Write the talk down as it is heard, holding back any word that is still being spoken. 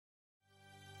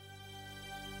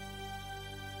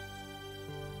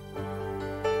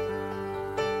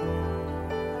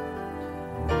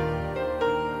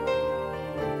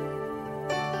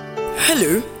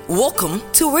Hello, welcome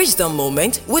to Wisdom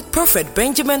Moment with Prophet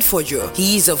Benjamin Fojo.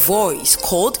 He is a voice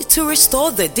called to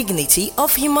restore the dignity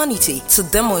of humanity, to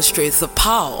demonstrate the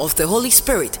power of the Holy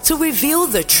Spirit, to reveal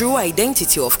the true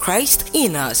identity of Christ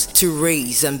in us, to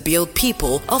raise and build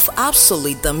people of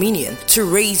absolute dominion, to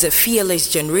raise a fearless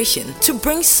generation, to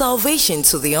bring salvation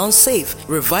to the unsaved,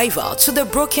 revival to the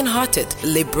brokenhearted,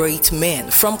 liberate men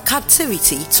from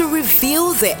captivity, to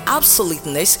reveal the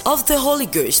absoluteness of the Holy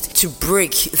Ghost, to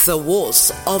break the walls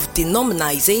of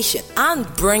denomination and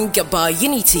bring about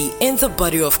unity in the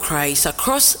body of Christ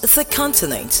across the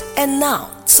continent. And now,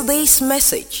 today's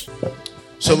message.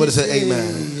 Somebody say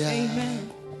amen.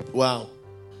 Amen. Wow.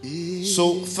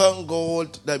 So thank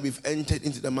God that we've entered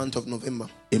into the month of November.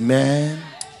 Amen.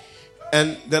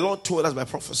 And the Lord told us by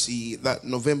prophecy that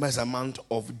November is a month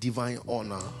of divine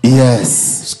honor.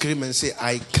 Yes. Scream and say,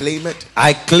 I claim it.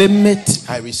 I claim it.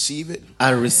 I receive it. I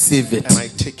receive it. And I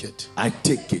take it. I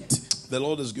take it. The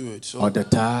Lord is good. So all the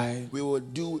time. we will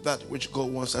do that which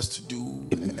God wants us to do.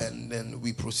 Amen. And then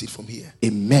we proceed from here.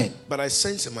 Amen. But I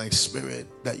sense in my spirit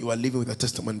that you are living with a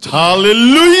testimony today.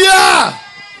 Hallelujah.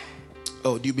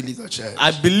 Oh, do you believe that, church?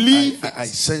 I believe. I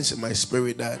sense in my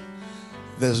spirit that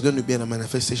there's going to be a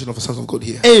manifestation of the sons of God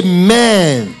here.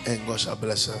 Amen. And God shall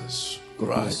bless us.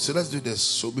 Right. So let's do this.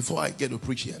 So before I get to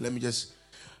preach here, let me just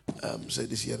say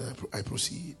this here and I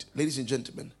proceed. Ladies and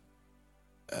gentlemen,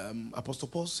 Apostle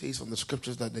Paul says from the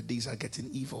scriptures that the days are getting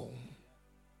evil.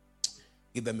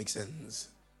 If that makes sense.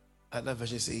 Another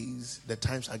version says the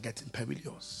times are getting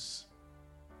perilous.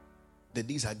 The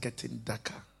days are getting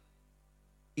darker.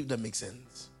 If that makes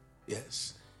sense.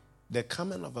 Yes. The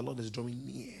coming of the Lord is drawing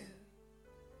near.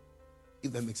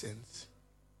 If that makes sense.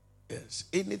 Yes.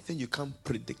 Anything you can't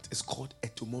predict is called a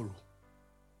tomorrow.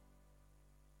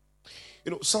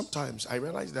 You know, sometimes I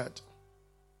realize that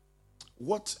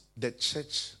what the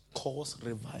church calls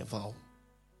revival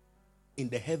in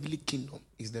the heavenly kingdom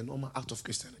is the normal act of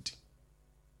Christianity.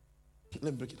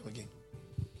 Let me break it down again.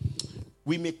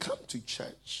 We may come to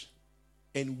church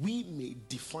and we may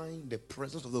define the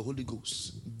presence of the Holy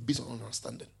Ghost based on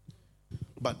understanding.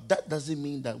 But that doesn't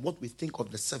mean that what we think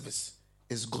of the service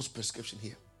is God's prescription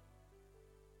here.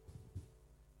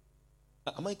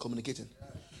 Am I communicating?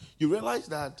 You realize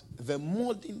that the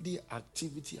modern day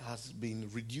activity has been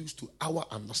reduced to our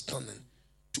understanding,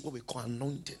 to what we call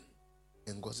anointing.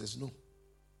 And God says no.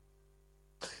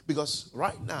 Because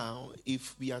right now,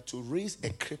 if we are to raise a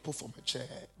cripple from a chair,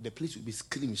 the place will be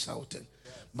screaming, shouting.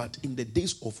 But in the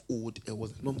days of old, it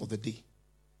was the norm of the day.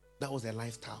 That was their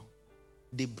lifestyle.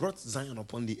 They brought Zion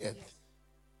upon the earth.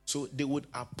 So they would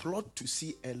applaud to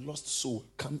see a lost soul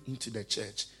come into the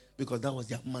church because that was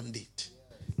their mandate.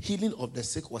 Healing of the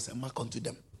sick was a mark unto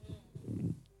them.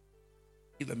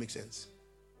 If that makes sense.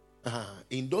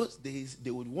 In those days,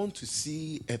 they would want to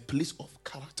see a place of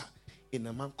character in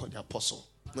a man called the apostle,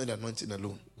 not the anointing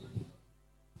alone.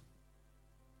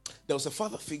 There was a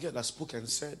father figure that spoke and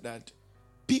said that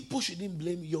people shouldn't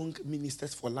blame young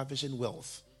ministers for lavishing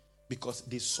wealth because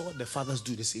they saw the fathers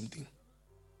do the same thing.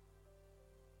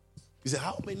 He said,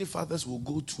 how many fathers will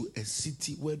go to a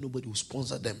city where nobody will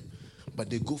sponsor them,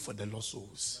 but they go for the lost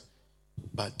souls?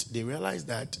 But they realize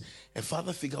that a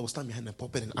father figure will stand behind the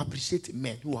pulpit and appreciate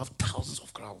men who have thousands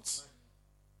of crowds.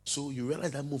 So you realize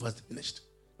that move has diminished.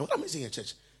 Now what am I saying in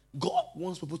church? God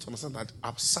wants people to understand that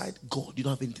outside God, you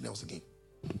don't have anything else again.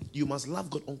 You must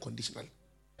love God unconditionally.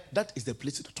 That is the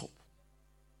place at the top.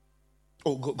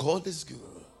 Oh, God is good.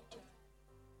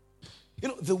 You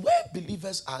know, the way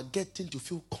believers are getting to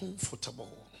feel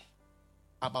comfortable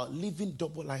about living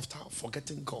double lifestyle,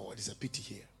 forgetting God, is a pity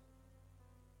here.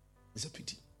 It's a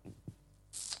pity.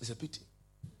 It's a pity.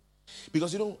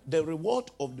 Because, you know, the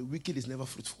reward of the wicked is never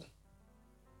fruitful.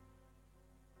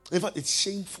 In fact, it's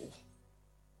shameful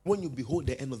when you behold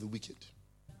the end of the wicked.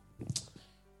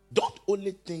 Don't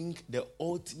only think the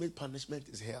ultimate punishment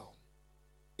is hell.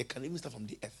 It can even start from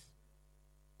the earth.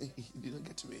 You don't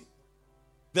get to me.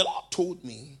 The Lord told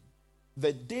me,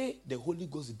 the day the Holy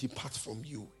Ghost departs from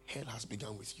you, hell has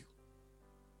begun with you.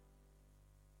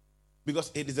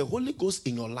 Because it is the Holy Ghost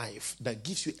in your life that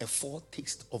gives you a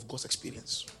foretaste of God's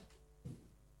experience.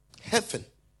 Heaven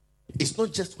is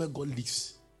not just where God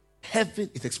lives. Heaven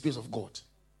is the experience of God.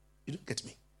 You don't get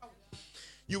me?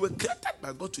 You were created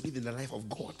by God to live in the life of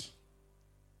God.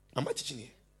 Am I teaching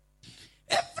here?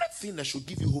 Everything that should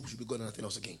give you hope should be God and nothing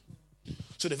else again.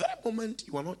 So the very moment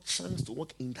you are not chanced to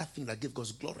walk in that thing that gives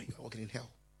God's glory, you are walking in hell.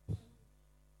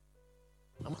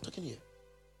 Am I talking here?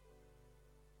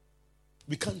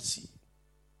 We can't see.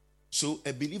 So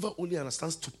a believer only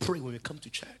understands to pray when we come to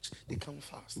church. They come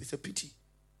fast. It's a pity.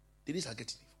 The days are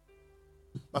getting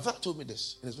evil. My father told me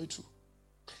this, and it's very true.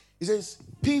 He says,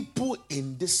 people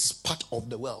in this part of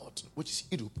the world, which is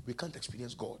Europe, we can't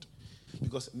experience God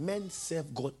because men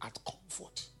serve God at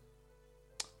comfort.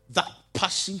 That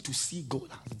passion to see God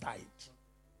has died.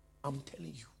 I'm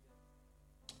telling you.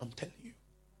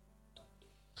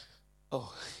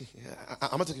 Oh,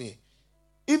 I'm not talking here.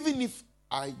 Even if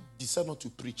I decide not to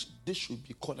preach, this should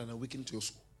be called an awakening to your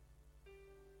soul.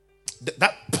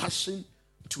 That passion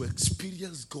to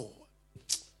experience God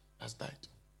has died.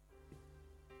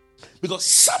 Because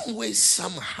some way,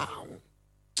 somehow,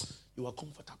 you are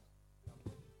comfortable.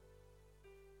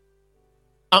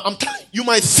 I'm telling you, you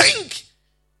might think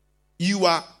you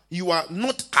are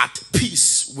not at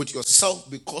peace with yourself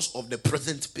because of the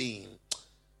present pain.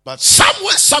 But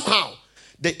somewhere, somehow,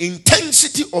 the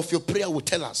intensity of your prayer will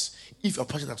tell us if you're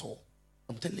passionate at all.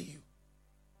 I'm telling you.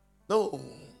 No.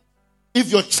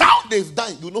 If your child is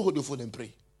dying, you know who the phone and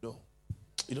pray. No.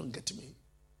 You don't get me.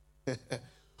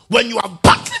 When you are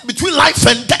battling between life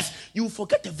and death, you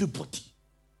forget everybody.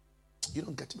 You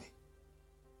don't get me.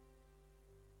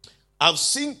 I've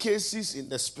seen cases in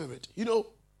the spirit. You know,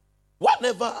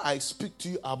 whenever I speak to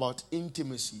you about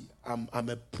intimacy, I'm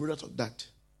a product of that.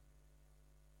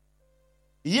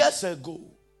 Years ago,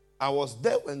 I was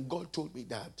there when God told me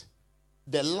that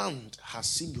the land has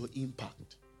seen your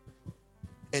impact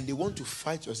and they want to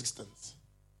fight your existence.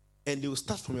 And they will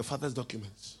start from your father's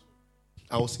documents.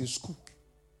 I was in school.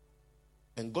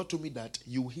 And God told me that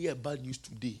you hear bad news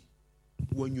today.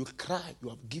 When you cry, you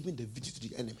have given the victory to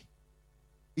the enemy.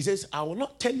 He says, I will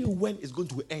not tell you when it's going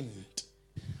to end.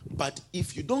 But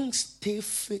if you don't stay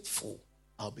faithful,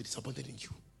 I'll be disappointed in you.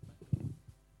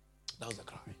 That was the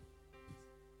cry.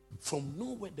 From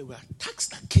nowhere, there were attacks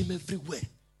that came everywhere.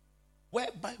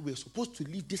 Whereby we were supposed to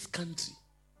leave this country.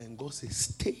 And God said,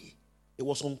 stay. It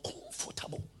was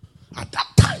uncomfortable. At that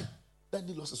time,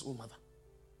 Daddy lost his own mother.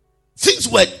 Things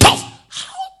were tough.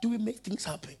 How do we make things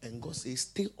happen? And God says,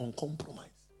 stay uncompromised.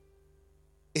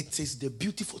 It is the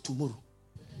beauty for tomorrow.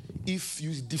 If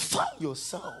you defile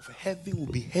yourself, heaven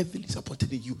will be heavily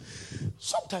supported in you.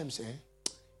 Sometimes,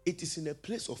 it is in a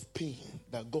place of pain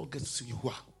that God gets to see you who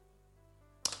are.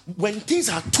 When things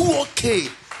are too okay,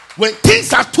 when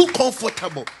things are too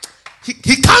comfortable, he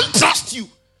can't trust you.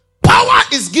 Power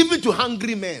is given to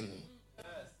hungry men.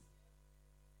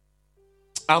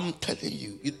 I'm telling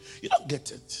you, you don't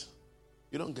get it.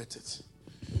 You don't get it.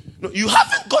 No, you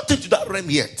haven't gotten to that realm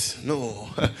yet. No.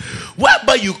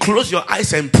 Whereby you close your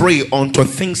eyes and pray until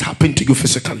things happen to you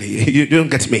physically. You don't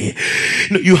get me.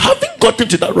 No, you haven't gotten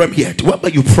to that realm yet. Whereby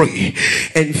you pray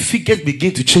and figures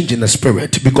begin to change in the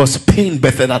spirit because pain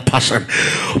better than passion.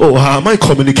 Oh, how am I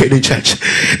communicating, church?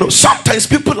 No, sometimes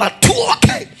people are too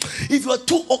okay. If you are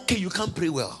too okay, you can't pray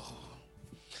well.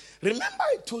 Remember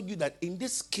I told you that in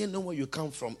this kingdom where you come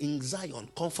from, in Zion,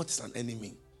 comfort is an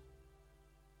enemy.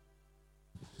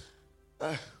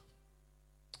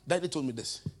 Daddy told me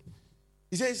this.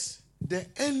 He says, the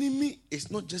enemy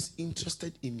is not just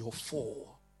interested in your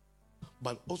fall,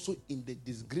 but also in the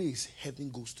disgrace heaven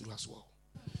goes through as well.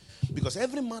 Because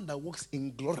every man that walks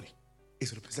in glory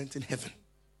is representing heaven.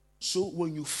 So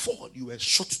when you fall, you are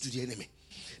shot to the enemy.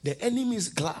 The enemy is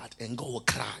glad and God will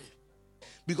cry.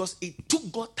 Because it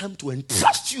took God time to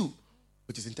entrust you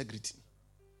with his integrity.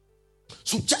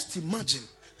 So just imagine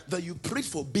that you prayed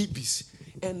for babies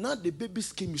and now the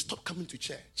babies came, you stopped coming to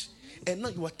church. And now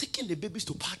you are taking the babies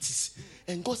to parties.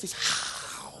 And God says,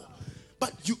 how?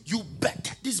 But you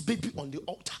bet this baby on the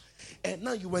altar. And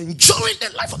now you were enjoying the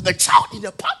life of the child in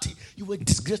the party. You were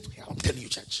disgraced to hell. I'm telling you,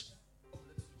 church.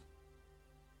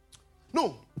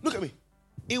 No, look at me.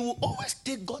 It will always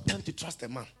take God time to trust a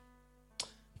man.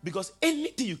 Because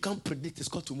anything you can't predict is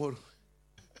called tomorrow.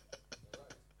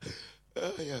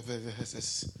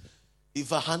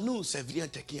 If I had no severe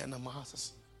taking and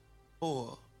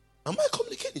oh, am I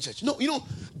communicating, church? No,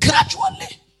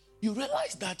 gradually you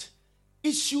realize that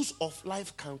issues of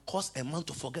life can cause a man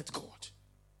to forget God.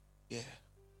 Yeah.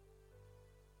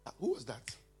 Who was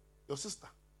that? Your sister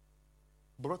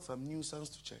brought some new sons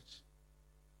to church.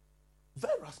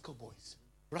 Very rascal boys.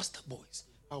 Rasta boys.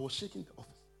 I was shaking the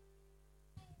office.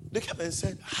 They came and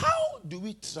said, how do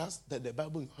we trust that the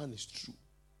Bible in your hand is true?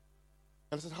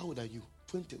 And I said, how old are you?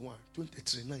 21,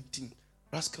 23, 19.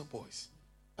 Rascal boys.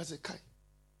 I said, Kai,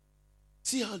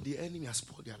 see how the enemy has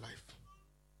spoiled their life.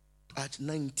 At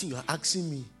 19, you are asking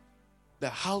me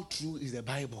that how true is the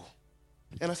Bible?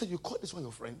 And I said, you call this one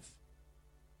your friends?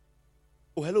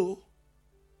 Oh, hello?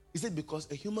 He said, because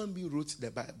a human being wrote the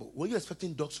Bible. Were you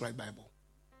expecting dogs to write Bible?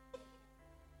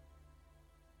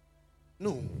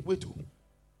 No, wait.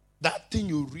 That thing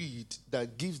you read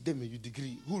that gives them a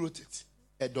degree, who wrote it?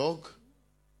 A dog?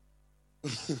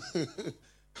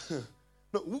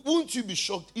 No, won't you be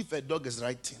shocked if a dog is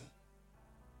writing?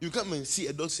 You come and see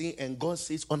a dog saying, and God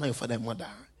says, honor your father and mother.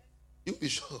 You'll be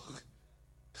shocked.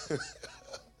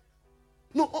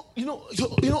 No,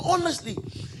 honestly,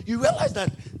 you realize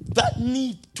that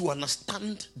need to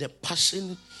understand the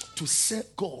passion to serve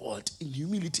God in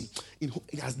humility,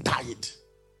 it has died.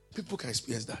 People can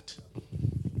experience that.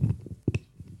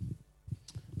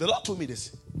 The Lord told me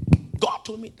this. God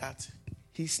told me that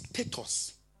his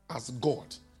status as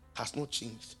God has not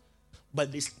changed.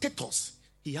 But the status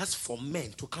he has for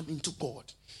men to come into God,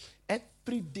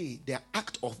 every day the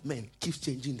act of men keeps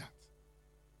changing that.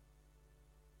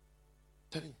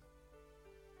 Tell you.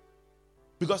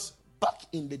 Because back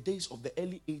in the days of the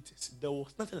early 80s, there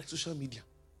was nothing like social media.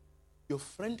 Your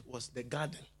friend was the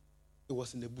garden. It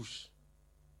was in the bush.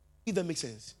 If that makes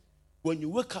sense. When you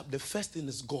wake up, the first thing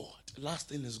is God. The last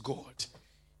thing is God.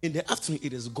 In the afternoon,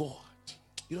 it is God.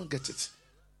 You don't get it.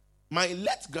 My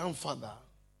late grandfather,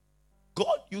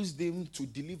 God used him to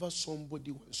deliver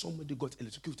somebody when somebody got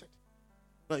electrocuted.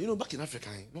 Now, back in Africa,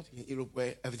 not in Europe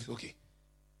where everything's okay,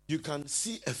 you can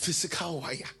see a physical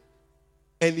wire.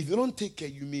 And if you don't take care,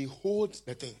 you may hold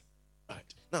the thing.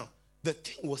 Right. Now, the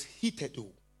thing was heated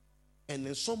though. And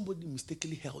then somebody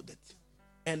mistakenly held it.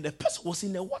 And the person was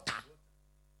in the water.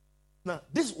 Now,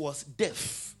 this was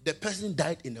death. The person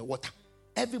died in the water.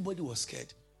 Everybody was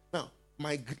scared. Now,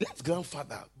 my late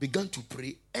grandfather began to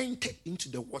pray, entered into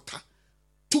the water,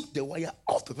 took the wire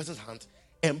off the person's hand,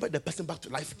 and brought the person back to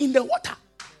life in the water.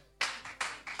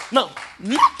 Now,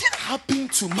 nothing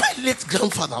happened to my late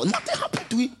grandfather. Nothing happened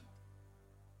to him.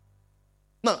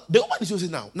 Now, the woman is using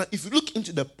now. Now, if you look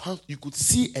into the pants, you could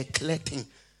see a clear thing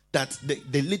that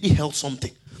the lady held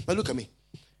something. Now, look at me.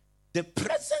 The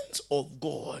presence of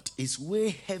God is way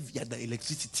heavier than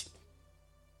electricity.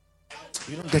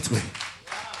 You don't get me.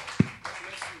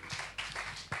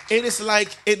 It is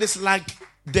like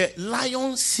the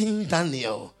lion seeing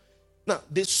Daniel. Now,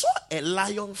 they saw a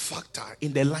lion factor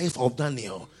in the life of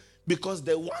Daniel because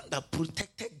the one that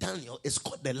protected Daniel is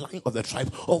called the Lion of the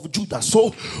tribe of Judah. So,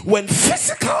 when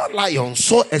physical lion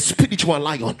saw a spiritual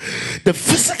lion, the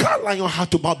physical lion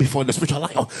had to bow before the spiritual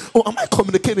lion. Oh, am I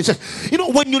communicating?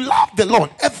 When you love the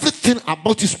Lord, everything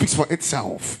about you speaks for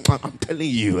itself. I'm telling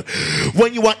you.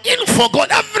 When you are in for God,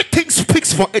 everything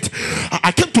speaks for it.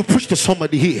 I came to preach to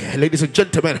somebody here, ladies and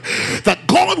gentlemen, that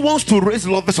God wants to raise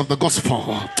lovers of the gospel.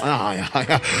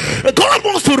 God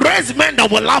wants to raise men that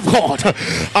will love God.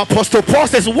 Apostle Paul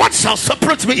says, what shall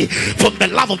separate me from the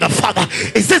love of the Father?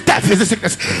 Is this death? Is this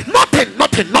sickness? Nothing.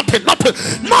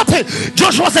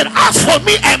 Joshua said, as for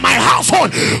me and my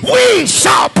household, we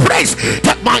shall praise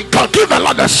that my God. Give the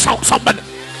Lord a shout, somebody.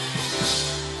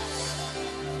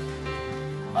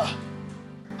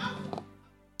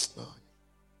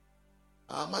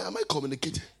 Am I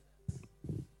communicating?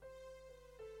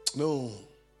 No.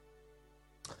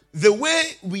 The way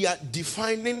we are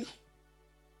defining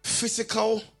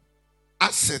physical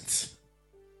assets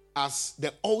as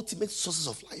the ultimate sources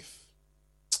of life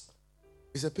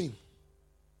is a pain.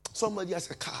 Somebody has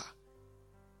a car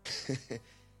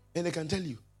and they can tell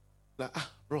you that,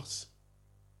 Ross,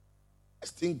 I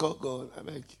think God, I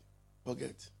beg,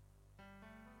 forget.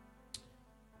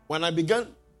 When I began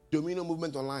Dominion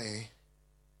Movement Online,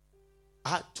 I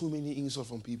had too many insults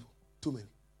from people. Too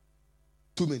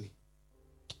many.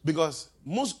 Because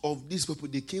most of these people,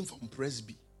 they came from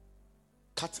Presby,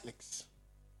 Catholics.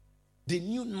 They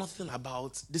knew nothing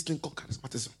about this thing called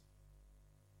charismatism.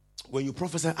 When you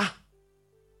prophesy, the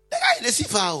guy is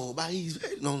a but he's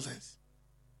very nonsense.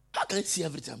 How can I see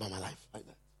everything about my life like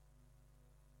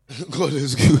that? God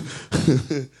is good.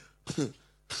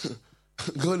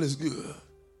 God is good.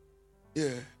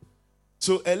 Yeah.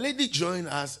 So a lady joined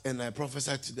us and I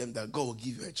prophesied to them that God will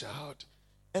give you a child.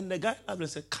 And the guy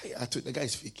said, I told the guy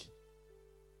is fake.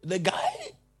 The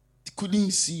guy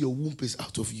couldn't see your womb is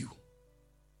out of you.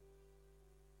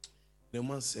 The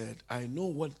man said, I know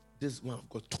what this man of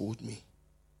God told me.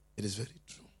 It is very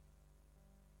true.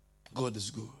 God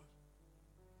is good.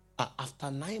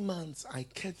 After 9 months, I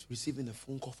kept receiving a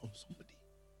phone call from somebody.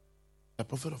 A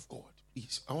prophet of God.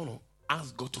 Please, I want to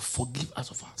ask God to forgive us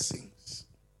of our sins.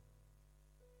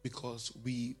 Because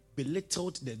we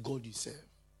belittled the God you serve.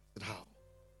 But how?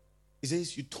 He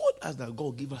says, you told us that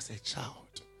God gave us a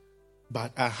child,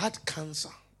 but I had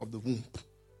cancer of the womb.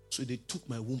 So they took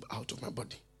my womb out of my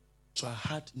body. So I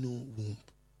had no womb.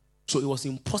 So it was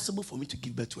impossible for me to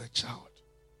give birth to a child.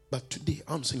 But today,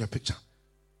 I'm seeing a picture.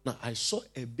 Now, I saw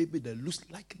a baby that looks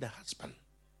like the husband.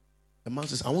 The man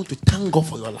says, I want to thank God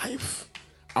for your life.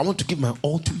 I want to give my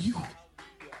all to you.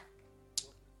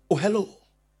 Oh, hello.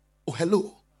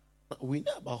 We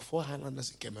know about 4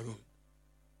 Highlanders in Cameroon.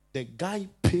 The guy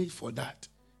paid for that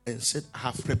and said, I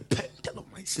have repented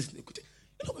of my sins and iniquity.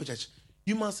 You know, church,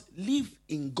 you must live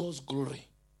in God's glory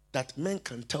that men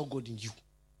can tell God in you.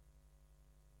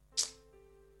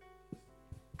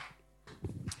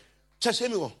 Church, hear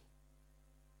me well.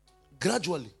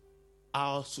 Gradually,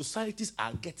 our societies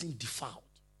are getting defiled.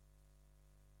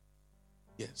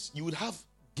 Yes, you would have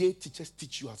gay teachers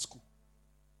teach you at school.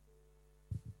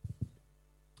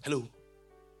 Hello.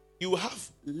 You will have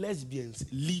lesbians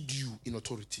lead you in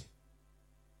authority.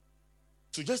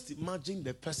 So just imagine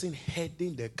the person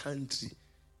heading the country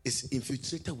is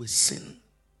infiltrated with sin.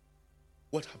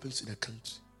 What happens to the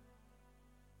country?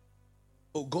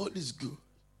 Oh, God is good.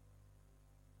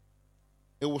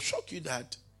 It will shock you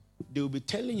that they will be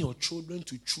telling your children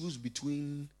to choose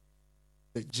between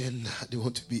the gender they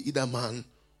want to be, either man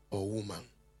or woman.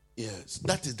 Yes,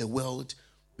 that is the world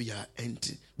we are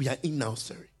entering. We are in now,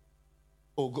 sorry.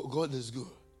 Oh, God is good.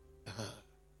 Uh-huh.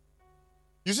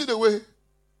 You see the way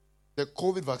the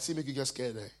COVID vaccine make you get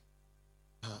scared, eh?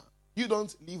 Uh-huh. You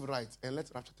don't live right and let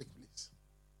rapture take place.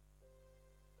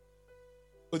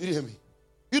 Oh, did you hear me?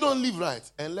 You don't live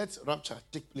right and let rapture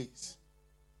take place.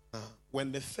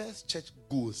 When the first church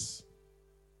goes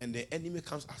and the enemy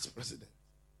comes as president,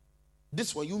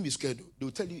 this one you won't be scared. They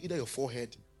will tell you either your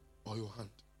forehead or your hand.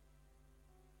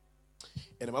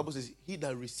 And the Bible says, he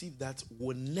that received that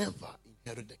will never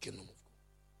inherit the kingdom of God.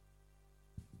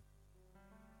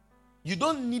 You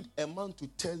don't need a man to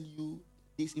tell you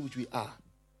this in which we are,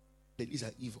 that these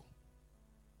are evil.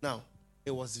 Now,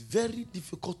 it was very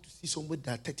difficult to see somebody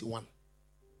that 31.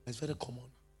 It's very common.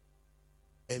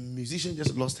 A musician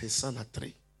just lost his son at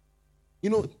 3. You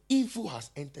know, evil has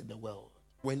entered the world.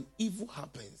 When evil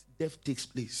happens, death takes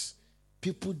place.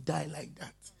 People die like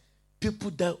that. People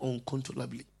die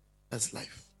uncontrollably. That's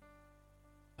life.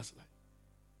 That's life.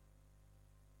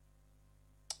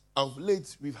 Of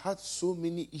late, we've had so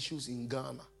many issues in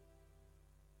Ghana.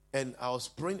 And I was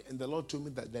praying, and the Lord told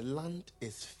me that the land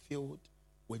is filled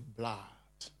with blood.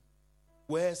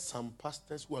 Where some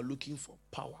pastors who are looking for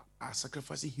power are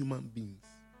sacrificing human beings.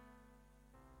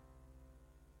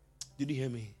 Did you hear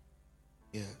me?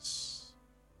 Yes.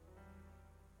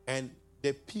 And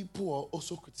the people who are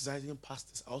also criticizing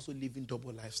pastors are also living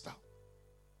double lifestyle.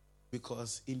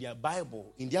 Because in their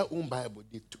Bible, in their own Bible,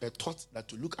 they taught that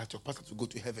to look at your pastor to go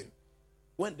to heaven.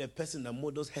 When the person that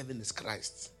models heaven is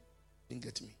Christ. Didn't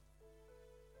get me.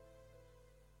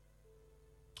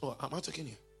 Oh, am I talking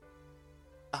here?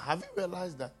 Have you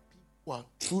realized that people who are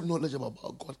true knowledgeable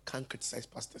about God can't criticize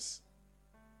pastors?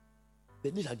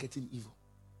 The days are getting evil.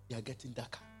 They are getting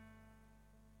darker.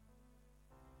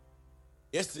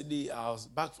 Yesterday, I was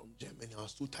back from Germany. I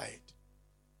was too tired.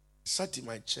 Sat in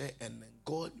my chair and then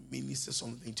God ministered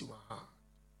something to my heart.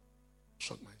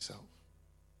 Shocked myself.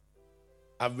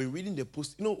 I've been reading the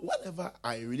post. You know, whenever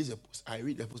I release a post, I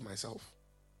read the post myself.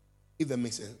 If that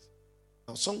makes sense.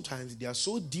 Now, sometimes they are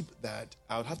so deep that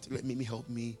I would have to let Mimi help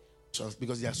me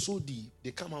because they are so deep.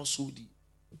 They come out so deep.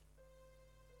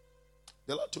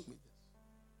 The Lord told me this.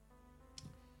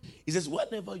 He says,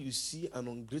 whenever you see an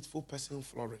ungrateful person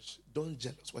flourish, don't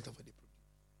jealous whatever they produce.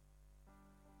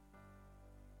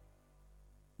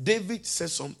 David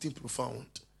says something profound,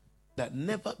 that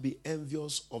never be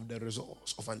envious of the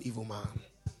results of an evil man.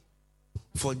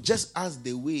 For just as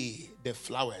the way the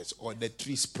flowers or the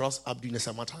trees sprouts up during the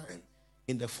summertime,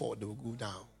 in the fall they will go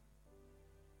down.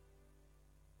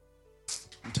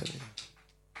 I'm telling you.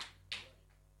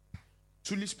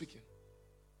 Truly speaking,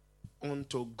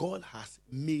 until God has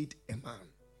made a man,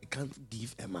 he can't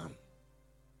give a man.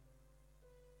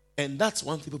 And that's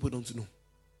one thing people don't know.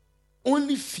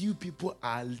 Only few people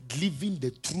are living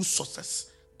the true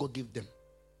sources God gave them.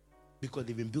 Because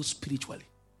they've been built spiritually,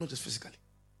 not just physically.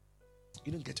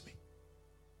 You don't get me.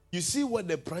 You see what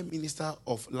the Prime Minister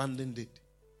of London did?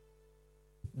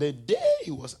 The day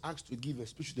he was asked to give a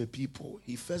speech to the people,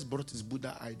 he first brought his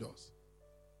Buddha idols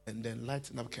and then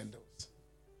lighting up candles.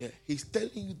 Yeah, he's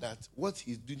telling you that what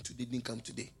he's doing today didn't come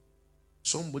today.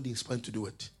 Somebody inspired to do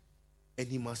it. And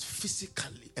he must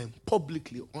physically and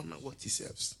publicly honor what he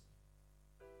serves.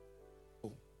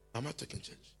 Oh, I'm not talking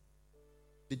church.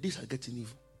 The days are getting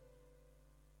evil.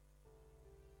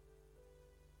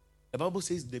 The Bible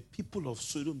says the people of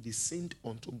Sodom, they sinned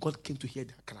until God came to hear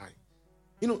their cry.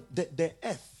 You know, the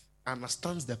earth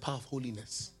understands the power of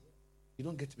holiness. You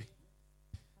don't get me?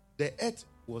 The earth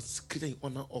was created in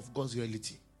honor of God's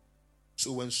reality.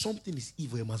 So when something is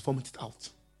evil, you must vomit it out.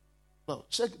 Now,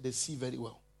 check the sea very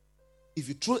well. If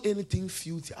you throw anything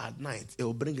filthy at night, it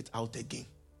will bring it out again.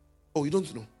 Oh, you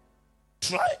don't know?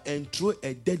 Try and throw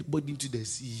a dead body into the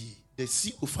sea. The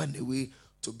sea will find a way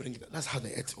to bring it out. That's how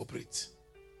the earth operates.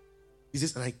 He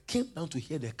says, and I came down to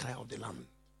hear the cry of the lamb.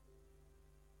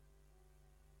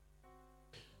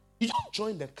 You don't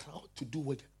join the crowd to do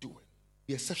what they're doing.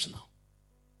 Be exceptional.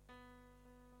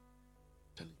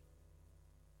 Tell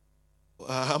you.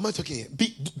 Am I talking here?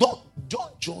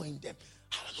 Don't join them.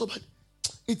 I don't know, but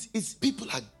it's people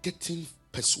are getting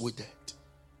persuaded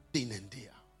day in and day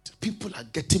out. People are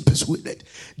getting persuaded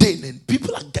day in and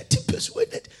people are getting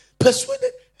persuaded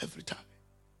every time.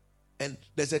 And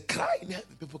there's a cry in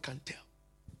heaven people can't tell.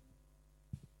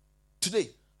 Today,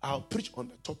 I'll preach on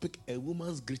the topic, a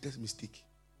woman's greatest mistake.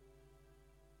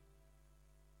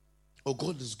 Oh,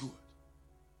 God is good.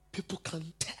 People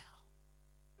can't tell.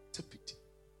 It's a pity.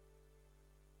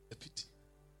 A pity.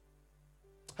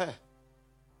 Hey,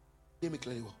 hear me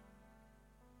clearly well.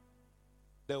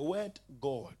 The word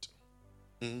God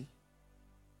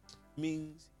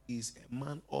means he's a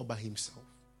man all by himself.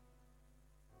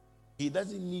 He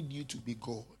doesn't need you to be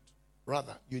God.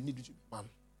 Rather, you need you to be man.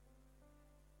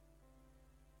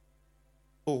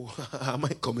 Oh, am I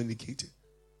communicating?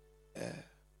 Yeah.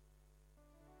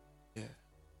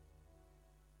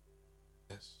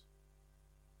 Yes.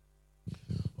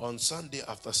 On Sunday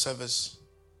after service,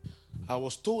 I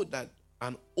was told that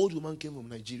an old woman came from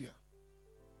Nigeria.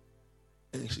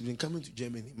 And she's been coming to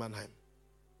Germany, Mannheim.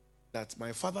 That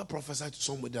my father prophesied to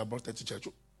somebody that brought her to church.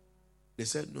 They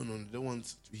said, no, they don't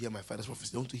want to hear my father's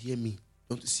prophecy. They want to hear me.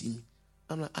 They want to see me.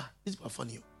 I'm like, these people are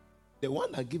funny. The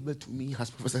one that gave birth to me has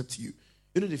prophesied to you.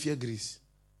 You know, they fear grace.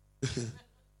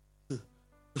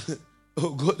 Oh,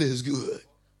 God is good.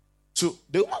 So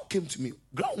the one came to me,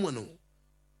 grandma,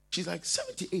 she's like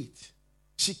 78.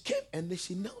 She came and then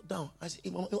she knelt down. I said, hey,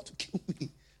 Mama, you want to kill me?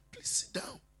 Please sit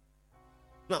down.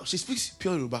 Now, she speaks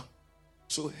pure Yoruba.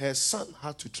 So her son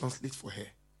had to translate for her.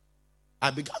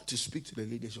 I began to speak to the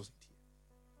lady and she was in tears.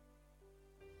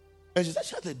 And she said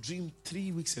she had a dream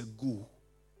 3 weeks ago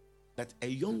that a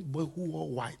young boy who wore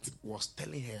white was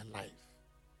telling her life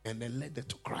and then led her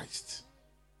to Christ.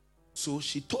 So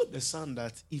she told the son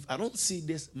that if I don't see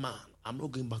this man, I'm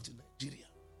not going back to Nigeria.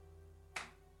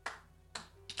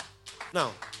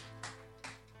 Now,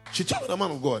 she told the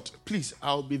man of God, please,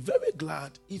 I'll be very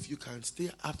glad if you can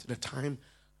stay up to the time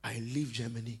I leave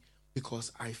Germany,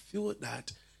 because I feel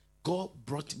that God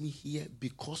brought me here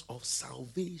because of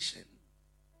salvation.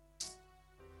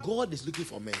 God is looking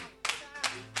for men.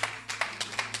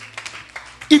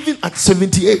 Even at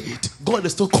 78, God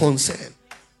is still concerned.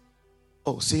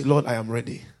 Oh, say, Lord, I am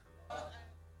ready.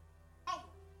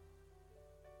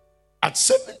 At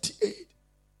 78.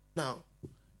 Now,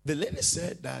 the lady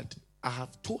said that I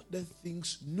have told them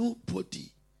things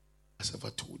nobody has ever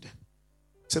told them.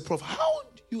 Say, Prof, how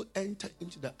do you enter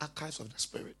into the archives of the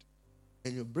Spirit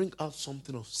and you bring out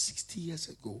something of 60 years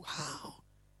ago? How?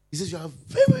 He says, you are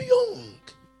very young.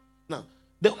 Now,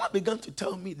 the one began to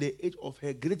tell me the age of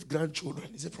her great-grandchildren.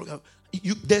 He said, Prof,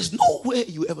 there's no way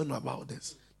you ever know about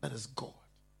this. That is God.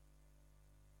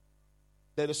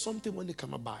 There is something when they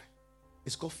come by.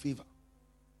 It's called favor.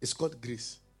 It's called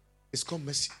grace. It's called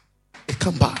mercy. It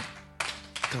come by.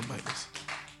 It come by this.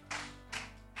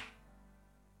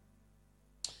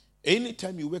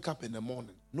 Anytime you wake up in the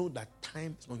morning, know that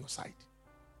time is on your side.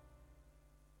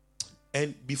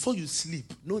 And before you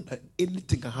sleep, know that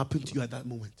anything can happen to you at that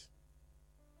moment.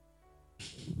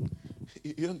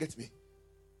 You don't get me?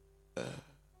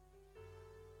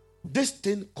 This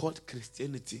thing called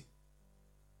Christianity,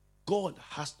 God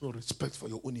has no respect for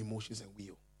your own emotions and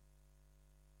will.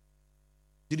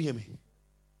 Did you hear me?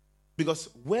 Because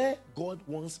where God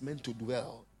wants men to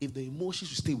dwell, if the emotions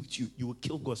should stay with you, you will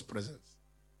kill God's presence.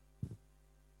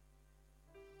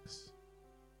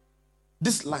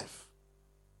 This life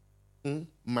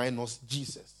minus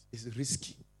Jesus is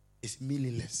risky. It's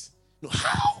meaningless. No,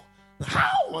 how?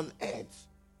 How on earth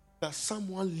does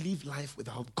someone live life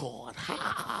without God?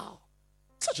 How?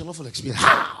 Such an awful experience.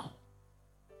 How?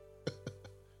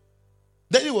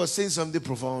 Then he was saying something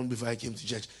profound before I came to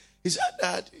church. He said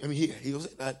that, he was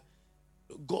saying that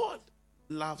God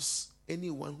loves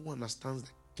anyone who understands the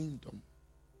kingdom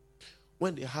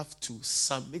when they have to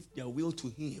submit their will to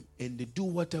him and they do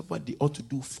whatever they ought to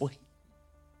do for him.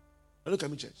 Now look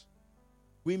at me, church.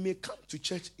 We may come to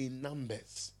church in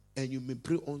numbers and you may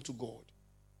pray unto God.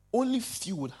 Only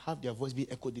few would have their voice be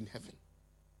echoed in heaven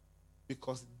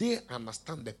because they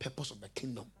understand the purpose of the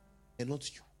kingdom and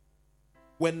not you.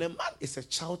 When a man is a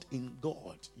child in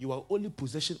God, you are only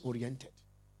possession oriented.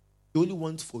 You only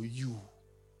want for you.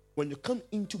 When you come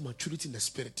into maturity in the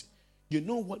spirit, you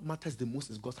know what matters the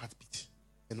most is God's heartbeat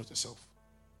and not yourself.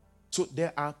 So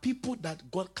there are people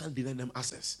that God can't deny them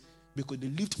access because they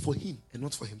lived for him and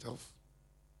not for himself.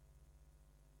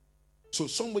 So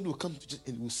somebody will come to church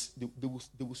and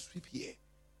they will sweep here.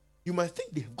 You might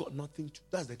think they've got nothing to.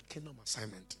 That's the kingdom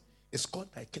assignment. It's called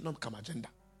the kingdom come agenda.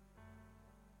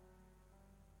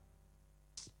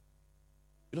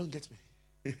 You don't get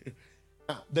me?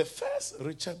 Now, the first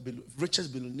richest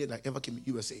billionaire that ever came in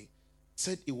USA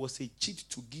said it was a cheat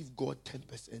to give God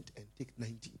 10% and take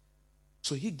 90.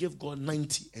 So he gave God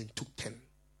 90 and took 10.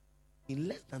 In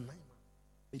less than 9 months,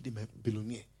 made him a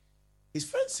billionaire. His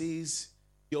friend says,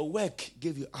 your work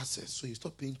gave you access, so you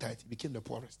stopped paying tithe. You became the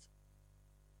poorest.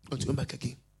 Until you come back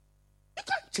again. You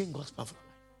can't change God's plan for your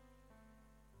life.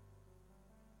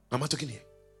 Am I talking here?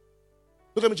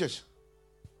 Look at me, church.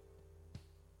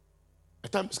 A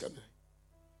time is coming.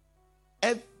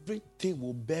 Everything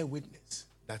will bear witness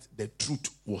that the truth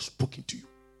was spoken to you.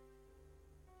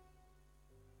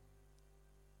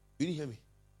 You didn't hear me?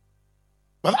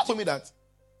 But that told me that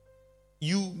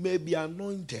you may be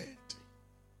anointed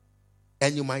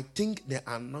and you might think the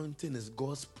anointing is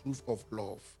God's proof of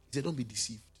love. He said, don't be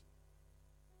deceived.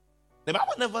 The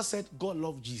Bible never said God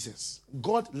loved Jesus.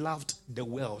 God loved the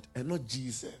world and not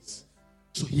Jesus.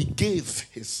 So he gave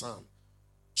his son.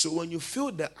 So when you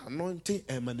feel the anointing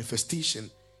and manifestation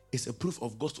is a proof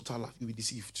of God's total love, you'll be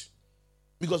deceived.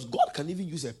 Because God can even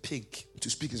use a pig to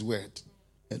speak his word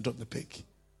and drop the pig.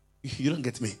 You don't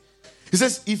get me. He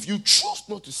says, if you choose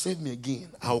not to serve me again,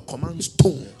 I will command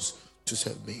stones to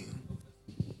serve me.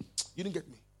 You didn't get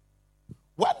me.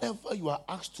 Whatever you are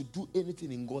asked to do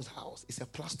anything in God's house, it's a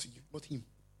plus to you, not him.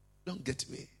 Don't get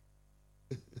me.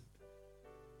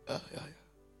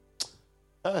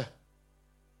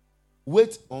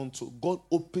 Wait until God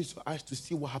opens your eyes to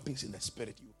see what happens in the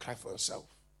spirit. You cry for yourself.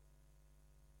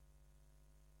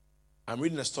 I'm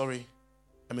reading a story.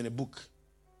 I'm in a book.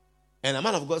 And a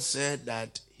man of God said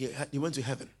that he went to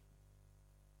heaven.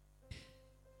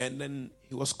 And then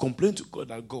he was complaining to God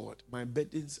that, God, my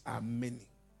burdens are many.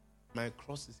 My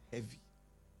cross is heavy.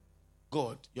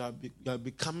 God, you are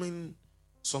becoming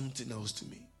something else to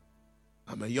me.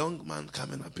 I'm a young man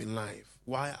coming up in life.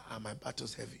 Why are my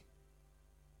battles heavy?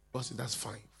 God said, that's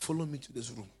fine. Follow me to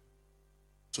this room.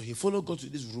 So he followed God to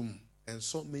this room and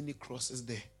saw many crosses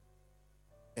there.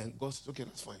 And God said, okay,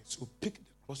 that's fine. So pick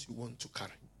the cross you want to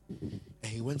carry. And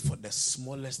he went for the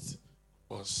smallest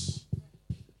cross.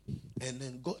 And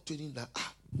then God told him that,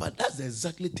 but that's the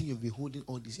exactly thing you've been holding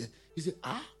all this year. He said,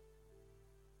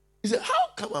 He said, how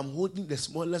come I'm holding the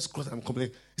smallest cross and I'm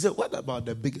complaining? He said, what about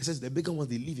the bigger? He says, the bigger ones,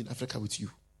 they live in Africa with you.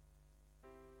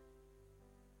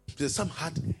 He said, some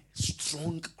had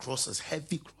strong crosses,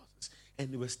 heavy crosses,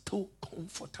 and they were still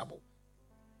comfortable.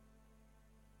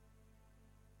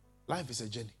 Life is a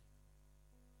journey.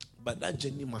 But that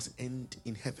journey must end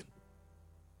in heaven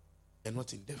and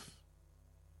not in death.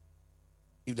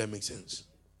 If that makes sense.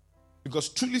 Because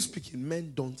truly speaking,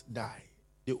 men don't die.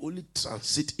 They only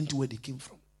transit into where they came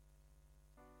from.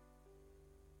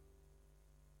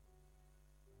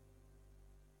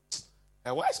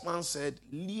 A wise man said,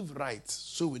 live right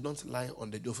so we don't lie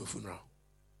on the day of a funeral.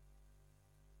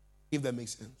 If that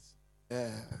makes sense.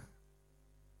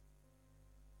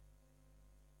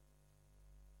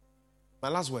 My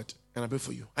last word, and I pray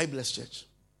for you. I bless church.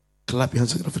 Clap your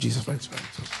hands together for Jesus Christ.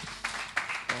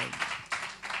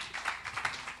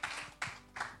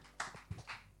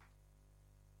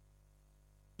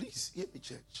 Please hear me,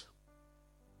 church.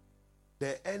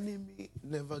 The enemy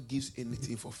never gives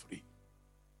anything for free.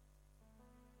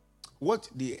 What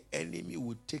the enemy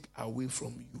will take away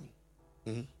from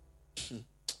you,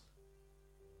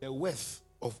 the worth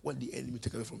of what the enemy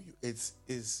take away from you, is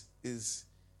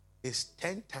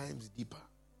 10 times deeper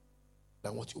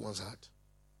than what you once had.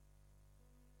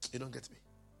 You don't get me.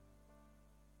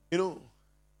 You know,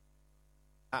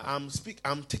 I'm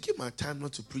taking my time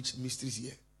not to preach mysteries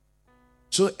here,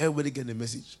 so everybody get the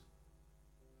message.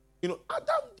 You know,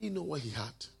 Adam didn't know what he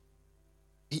had.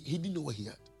 He didn't know what he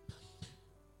had.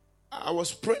 I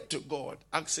was praying to God,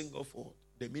 asking God for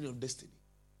the meaning of destiny.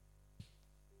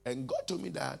 And God told me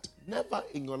that never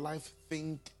in your life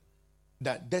think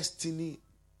that destiny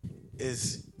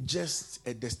is just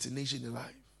a destination in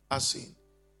life. As in,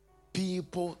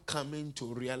 people coming to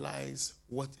realize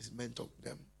what is meant of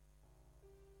them.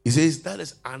 He says that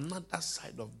is another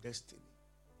side of destiny.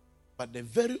 But the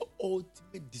very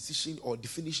ultimate decision or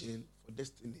definition for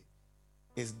destiny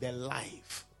is the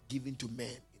life given to man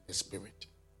in the spirit.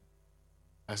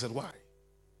 I said, why?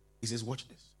 He says, watch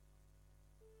this.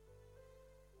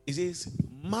 He says,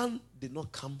 man did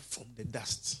not come from the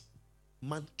dust.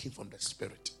 Man came from the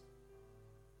spirit.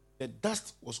 The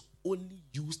dust was only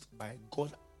used by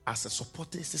God as a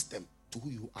supporting system to who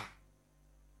you are.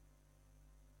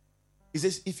 He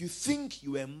says, if you think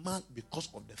you are a man because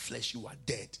of the flesh, you are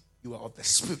dead. You are of the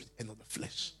spirit and of the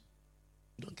flesh.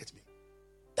 You don't get me?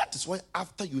 That is why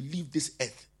after you leave this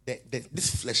earth,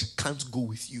 this flesh can't go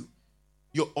with you.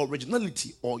 Your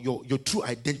originality or your true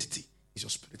identity is your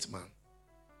spirit man.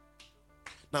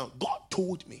 Now, God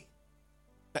told me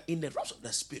that in the realms of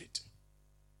the spirit,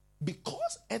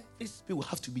 because every spirit will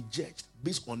have to be judged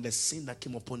based on the sin that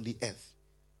came upon the earth,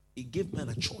 He gave man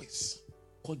a choice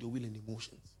called your will and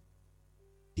emotions.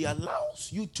 He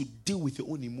allows you to deal with your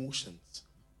own emotions,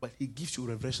 but He gives you a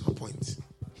reverential point.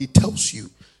 He tells you,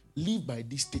 live by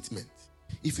this statement.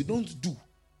 If you don't do,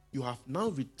 you have now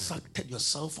retracted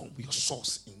yourself from your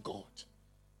source in God.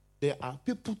 There are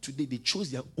people today, they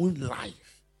chose their own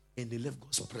life and they left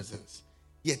God's presence.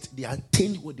 Yet they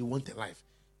attained what they want in life.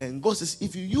 And God says,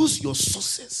 if you use your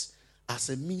sources as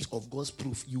a means of God's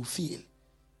proof, you fail.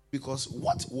 Because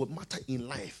what will matter in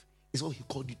life is what He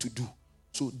called you to do.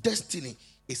 So destiny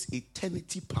is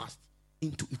eternity past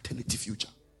into eternity future.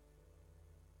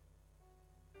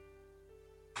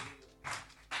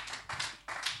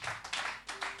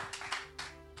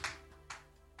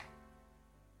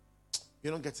 You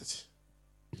don't get it.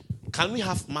 Can we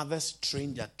have mothers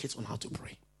train their kids on how to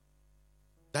pray?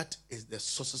 That is the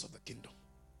sources of the kingdom.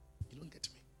 You don't get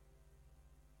me.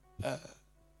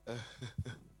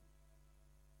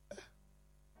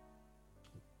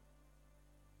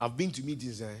 I've been to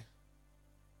meetings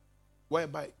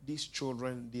whereby these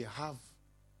children, they have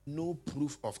no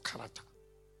proof of character.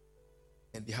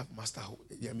 And they have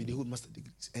they hold master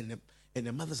degrees. And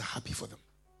the mothers are happy for them.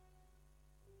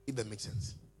 If that makes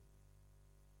sense.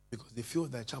 Because they feel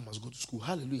their child must go to school.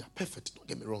 Hallelujah. Perfect. Don't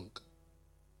get me wrong.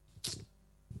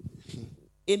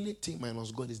 Anything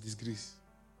minus God is disgrace.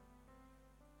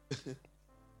 Did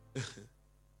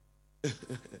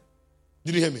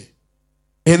you hear me?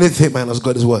 Anything minus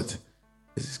God is what?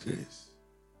 Is disgrace.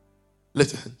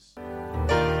 Lift your hands.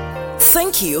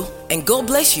 Thank you, and God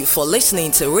bless you for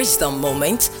listening to Wisdom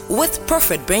Moment with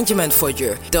Prophet Benjamin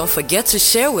Fojo. Don't forget to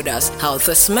share with us how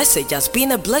this message has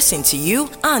been a blessing to you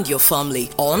and your family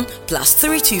on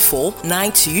 +324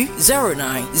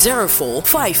 9209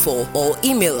 0454 or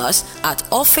email us at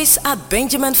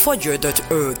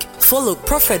office@benjaminfojo.org. Follow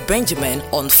Prophet Benjamin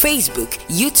on Facebook,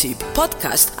 YouTube,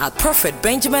 podcast at Prophet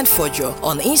Benjamin Fojo.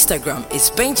 On Instagram is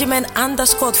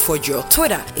Benjamin_Fojo.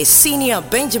 Twitter is Senior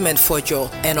Benjamin Fojo.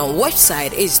 And on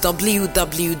website is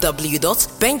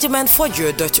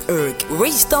www.benjaminfojo.org.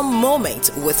 Wisdom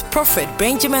Moment with Prophet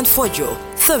Benjamin Fojo.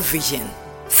 The vision,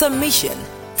 the mission,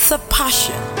 the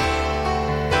passion.